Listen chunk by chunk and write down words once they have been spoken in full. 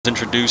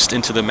introduced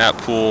into the map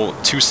pool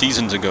 2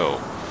 seasons ago.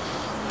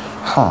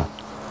 Huh.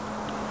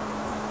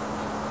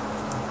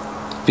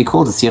 It'd be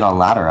cool to see it on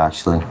ladder,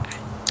 actually.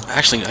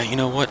 Actually, you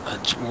know what?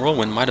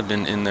 Whirlwind might have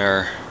been in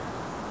there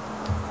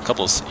a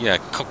couple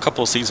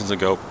of seasons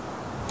ago.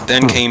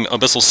 Then came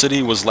Abyssal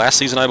City was last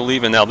season, I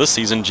believe, and now this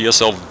season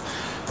GSL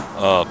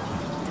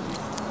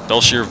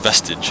Belshire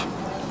Vestige.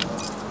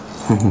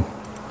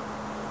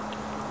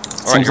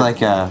 Seems like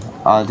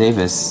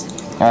awwDavis.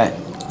 Alright,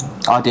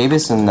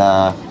 awwDavis and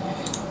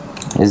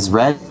is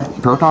red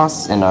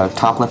Protoss in our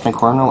top left-hand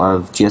corner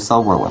of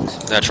GSL Whirlwind.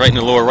 That's right. In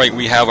the lower right,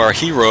 we have our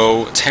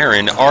hero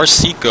Terran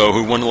rSiko,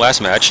 who won the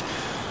last match.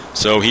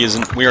 So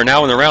we are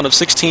now in the round of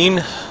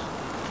 16.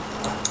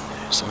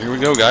 So here we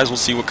go, guys. We'll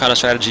see what kind of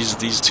strategies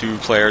these two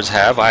players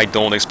have. I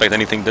don't expect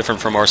anything different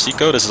from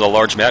rSiko. This is a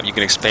large map. You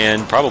can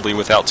expand probably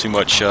without too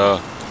much,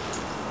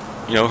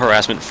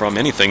 harassment from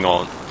anything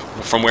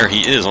from where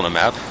he is on the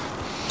map.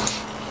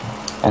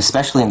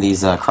 Especially in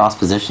these cross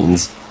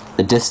positions,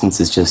 the distance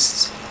is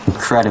just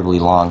incredibly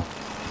long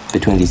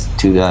between these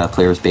two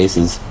players'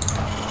 bases.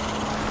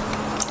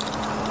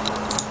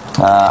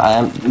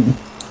 I'm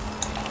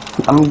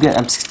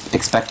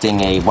expecting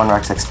a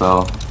 1rex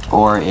Expo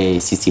or a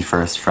CC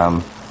first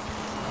from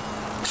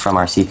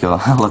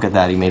rSiko. Look at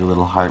that, he made a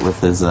little heart with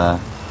his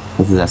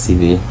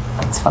SCV.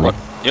 That's funny.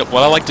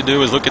 What I like to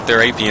do is look at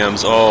their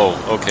APMs. Oh,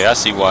 okay, I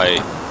see why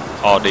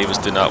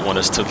awwDavis did not want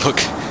us to look.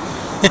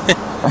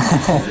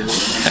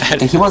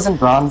 He wasn't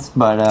bronze,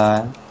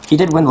 but he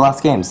did win the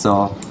last game,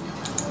 so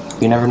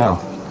you never know.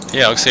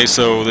 Yeah, okay,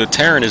 so the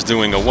Terran is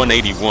doing a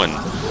 181,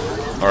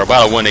 or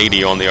about a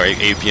 180 on the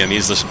APM.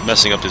 He's just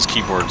messing up his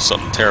keyboard,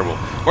 something terrible.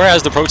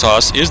 Whereas the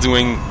Protoss is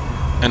doing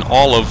an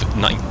all of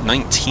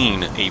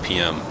 19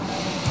 APM.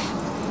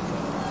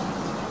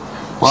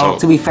 Well,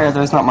 to be fair,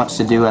 there's not much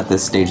to do at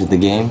this stage of the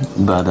game,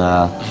 but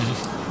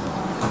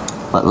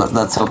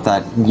let's hope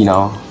that,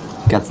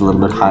 gets a little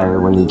bit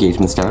higher when the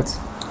engagement starts.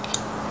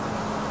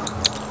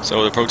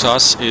 So the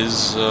Protoss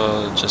is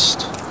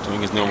just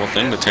doing his normal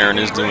thing. The Terran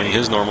is doing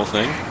his normal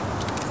thing.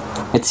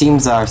 It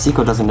seems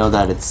rSiko doesn't know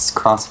that it's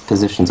cross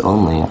positions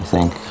only, I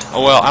think.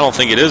 Oh, well, I don't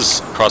think it is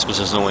cross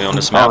positions only on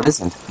this map. Oh, it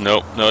isn't?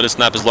 No, this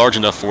map is large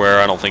enough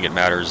where I don't think it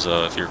matters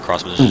if you're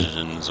cross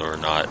positions or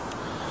not.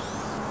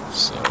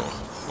 So,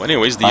 well,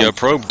 anyways, the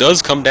probe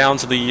does come down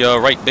to the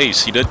right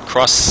base. He did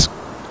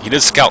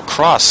scout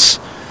cross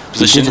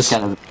positions. He just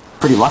got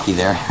pretty lucky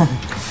there.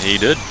 He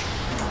did.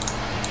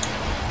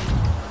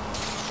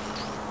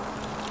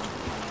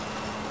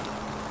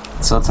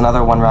 So it's another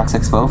 1rex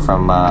Expo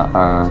from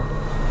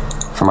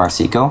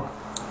rSiko.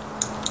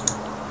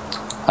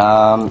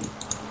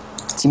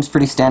 Seems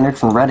pretty standard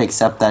from red,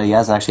 except that he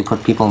hasn't actually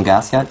put people in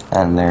gas yet,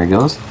 and there he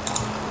goes.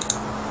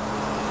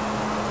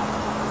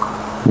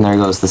 And there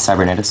goes the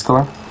cybernetics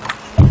score.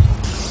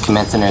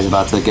 Commencer is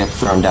about to get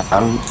thrown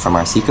down from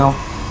rSiko,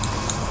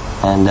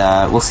 and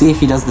we'll see if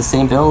he does the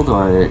same build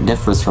or it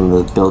differs from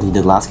the build he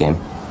did last game.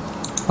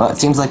 Well, it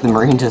seems like the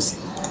Marine just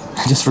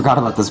forgot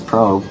about this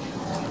probe.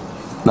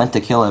 Meant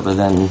to kill it, but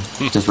then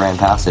just ran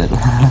past it.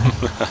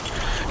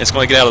 It's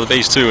going to get out of the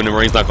base too, and the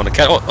Marine's not going to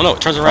catch. Oh no! It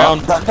turns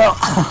around. No,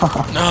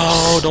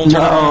 no, don't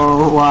turn around.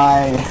 No,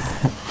 why?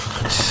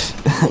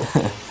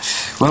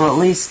 Well, at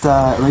least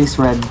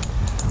Red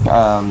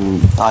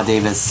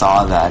awwDavis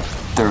saw that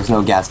there was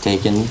no gas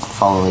taken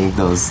following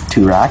those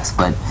 2 racks,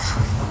 but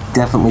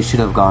definitely should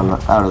have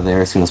gone out of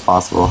there as soon as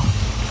possible.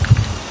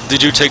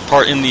 Did you take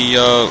part in the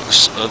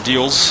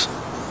deals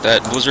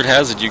that Blizzard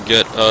has? Did you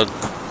get?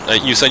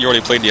 You said you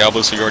already played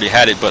Diablo, so you already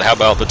had it. But how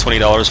about the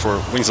 $20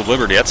 for Wings of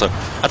Liberty? That's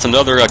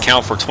another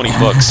account for $20.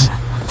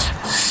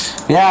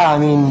 Yeah, I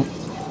mean,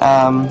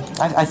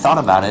 I thought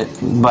about it,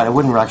 but it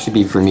wouldn't actually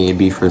be for me. It'd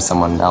be for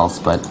someone else.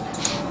 But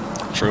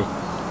true.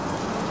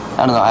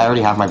 I don't know. I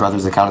already have my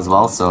brother's account as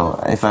well, so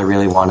if I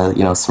really want to,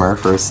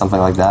 smurf or something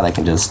like that, I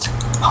can just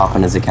hop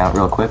in his account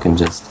real quick and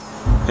just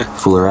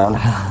fool around.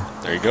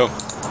 There you go.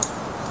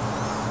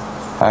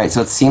 All right,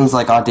 so it seems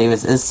like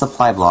awwDavis is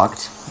supply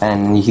blocked.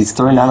 And he's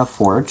throwing down a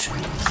forge.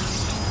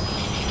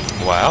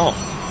 Wow.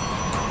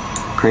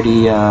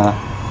 Pretty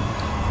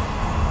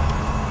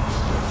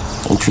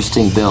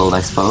interesting build,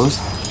 I suppose.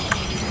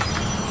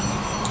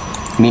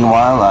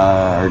 Meanwhile,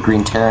 our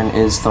green Terran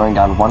is throwing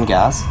down 1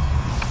 gas.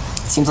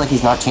 It seems like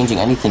he's not changing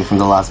anything from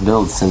the last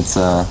build since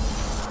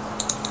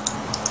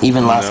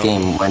even last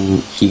game when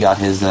he got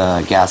his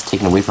gas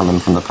taken away from him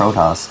from the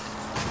Protoss.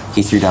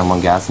 He threw down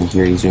 1 gas, and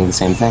here he's doing the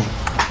same thing.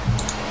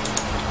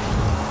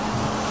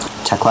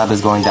 Tech Lab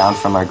is going down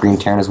from our green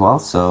Terran as well,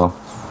 so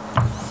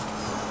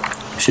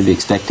should be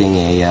expecting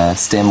a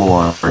stim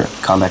or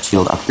combat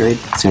shield upgrade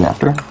soon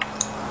after.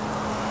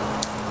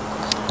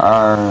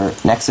 Our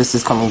Nexus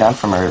is coming down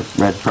from our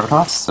red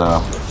Protoss,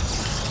 so...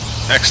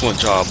 Excellent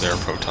job there,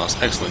 Protoss.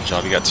 Excellent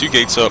job. You got 2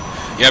 gates up,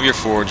 you have your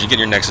forge, you get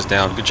your Nexus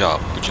down. Good job,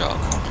 good job.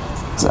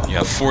 Exactly. You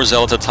have 4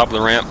 Zealots at the top of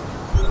the ramp.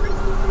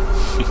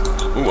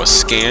 Ooh, a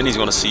scan. He's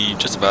going to see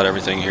just about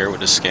everything here with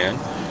this scan.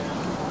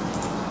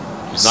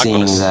 He's not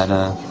going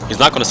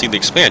to see the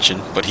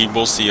expansion, but he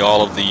will see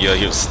all of the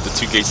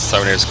 2 gates of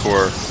Cybernetics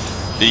Core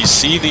Did you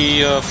see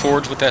the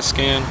forge with that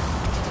scan?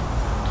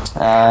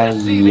 Yeah, I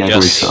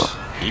believe so.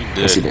 He did.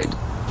 Yes, he did.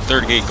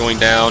 Third gate going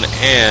down,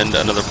 and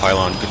another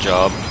pylon. Good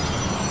job.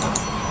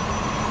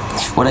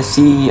 What I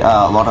see a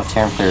lot of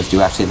Terran players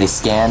do, actually, they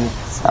scan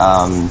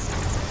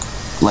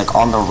like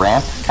on the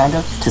ramp, kind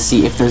of, to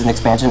see if there's an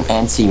expansion,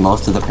 and see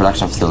most of the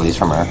production facilities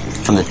from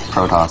the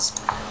Protoss.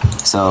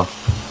 So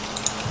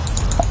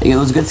it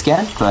was a good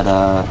scan, but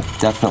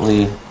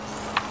definitely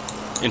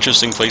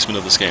interesting placement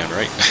of the scan,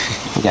 right?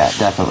 Yeah,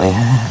 definitely.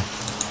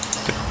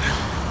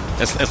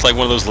 That's like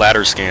one of those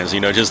ladder scans,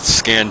 you know, just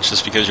scan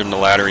just because you're in the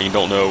ladder and you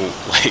don't know,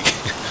 like,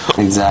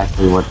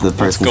 exactly what the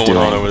person's what's going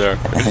on over there.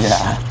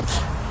 Yeah.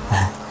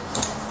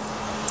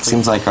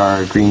 Seems like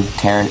our green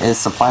Terran is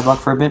supply block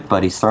for a bit,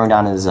 but he's throwing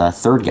down his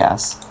third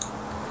gas.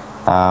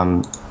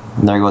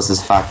 There goes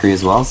his factory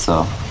as well,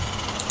 so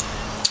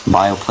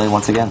bio play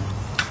once again.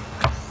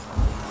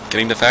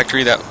 Getting the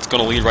factory, that's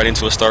going to lead right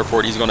into a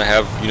starport. He's going to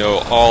have, you know,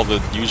 all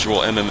the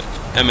usual M&M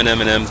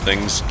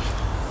things.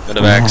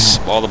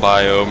 Medevacs, all the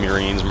bio,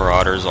 Marines,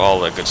 Marauders,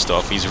 all that good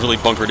stuff. He's really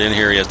bunkered in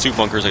here. He has 2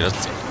 bunkers. He has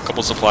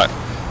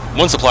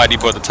one supply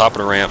depot at the top of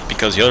the ramp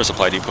because the other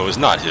supply depot is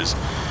not his.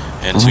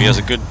 And so he has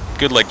a good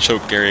like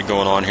choke area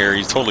going on here.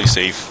 He's totally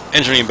safe.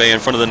 Engineering bay in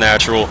front of the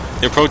natural.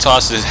 The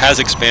Protoss has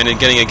expanded,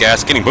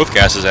 getting both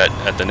gases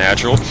at the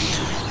natural.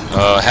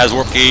 Has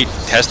warp gate,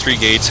 has 3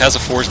 gates, has a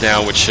forge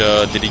down. Which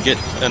did he get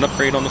an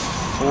upgrade on the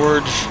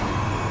forge?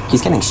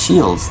 He's getting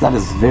shields. That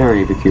is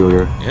very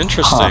peculiar.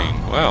 Interesting.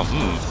 Wow.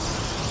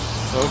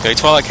 Okay,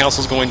 Twilight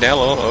Council's going down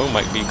low.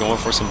 Might be going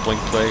for some blink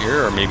play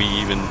here, or maybe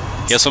even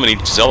he has so many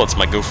zealots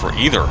might go for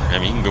either. I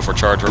mean, he can go for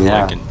charge or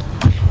blink and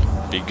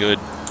be good.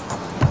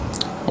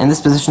 In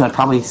this position, I'd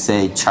probably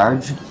say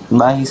charge,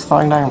 but he's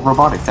falling down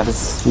robotics. That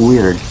is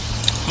weird.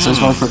 So he's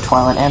going for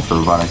Twilight and for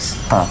robotics.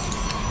 Huh.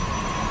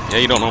 Yeah,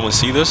 you don't normally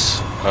see this.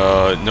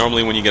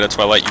 Normally when you get a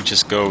Twilight, you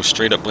just go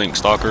straight up blink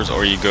Stalkers,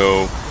 or you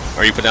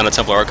put down a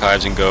Templar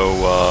Archives and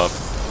go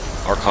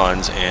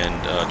Archons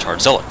and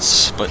charge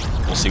Zealots. But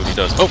we'll see what he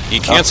does. Oh, he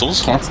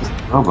cancels. Cancels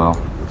Robo.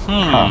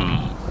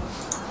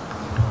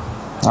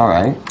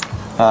 Alright.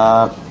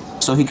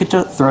 So he could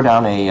throw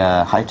down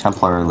a High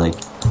Templar, like,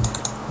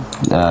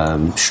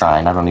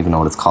 shrine. I don't even know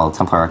what it's called.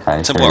 Templar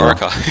Archive. Templar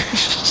Archive.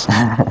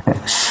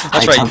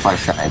 That's right. Templar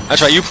shrine.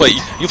 That's right. You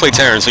play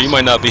Terran, so you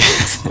might not be.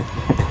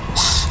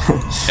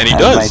 And he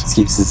does.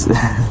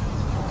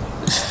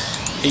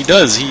 He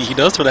does. He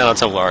does throw down on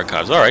Templar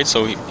Archives. All right.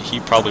 So he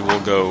probably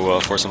will go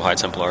for some High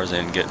Templars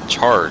and get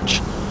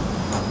charge.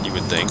 You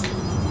would think.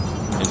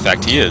 In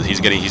fact, he is. He's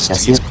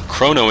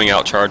chronoing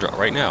out charge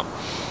right now.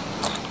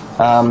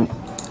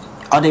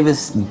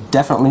 awwDavis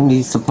definitely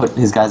needs to put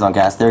his guys on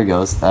gas. There he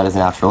goes. That is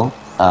natural.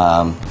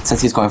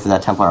 Since he's going for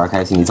that Templar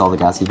Archives, he needs all the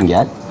gas he can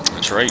get.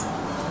 That's right.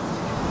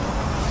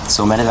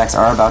 So Medevacs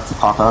are about to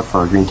pop out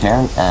for a Green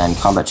Terran, and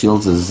Combat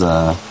Shields is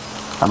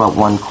about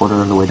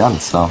 1/4 of the way done.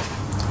 So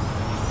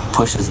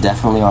push is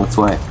definitely on its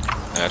way.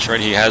 That's right.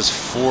 He has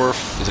 5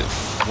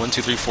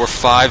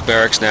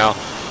 barracks now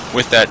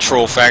with that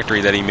troll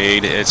factory that he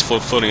made. It's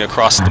floating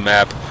across the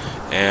map.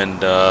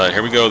 And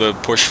here we go, the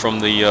push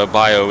from the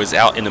bio is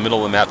out in the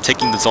middle of the map,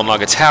 taking the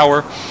Zolnaga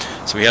Tower.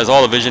 So he has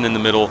all the vision in the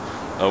middle,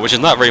 which is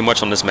not very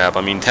much on this map.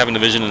 I mean, having the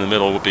vision in the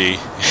middle would be...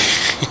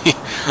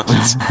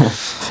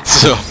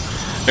 So,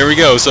 here we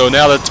go. So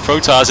now that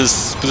Protoss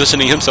is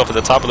positioning himself at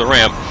the top of the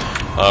ramp,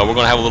 we're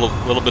going to have a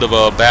little bit of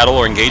a battle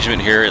or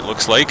engagement here, it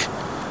looks like.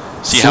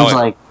 Seems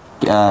like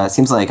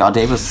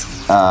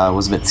awwDavis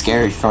was a bit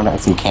scary, throwing out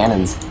some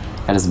cannons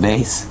at his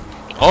base.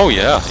 Oh,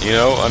 yeah. You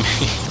know, I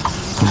mean...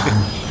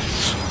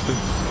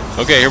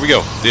 Okay, here we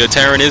go. The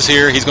Terran is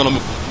here. He's going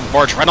to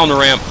march right on the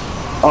ramp.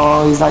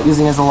 Oh, he's not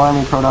using his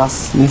alarmy,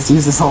 Protoss. He needs to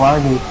use his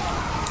alarmy.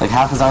 Like,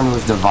 half his army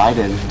was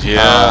divided.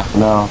 Yeah.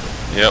 No.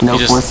 Yep, no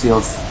force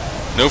fields.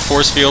 No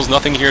force fields.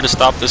 Nothing here to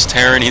stop this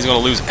Terran. He's going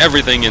to lose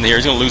everything in here.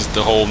 He's going to lose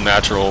the whole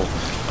natural.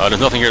 There's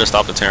nothing here to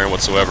stop the Terran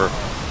whatsoever.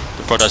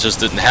 The Protoss just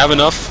didn't have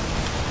enough.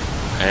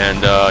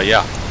 And,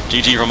 yeah.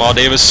 GG from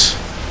awwDavis.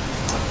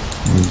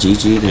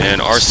 GG.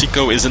 And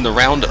rSiko is in the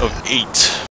round of 8.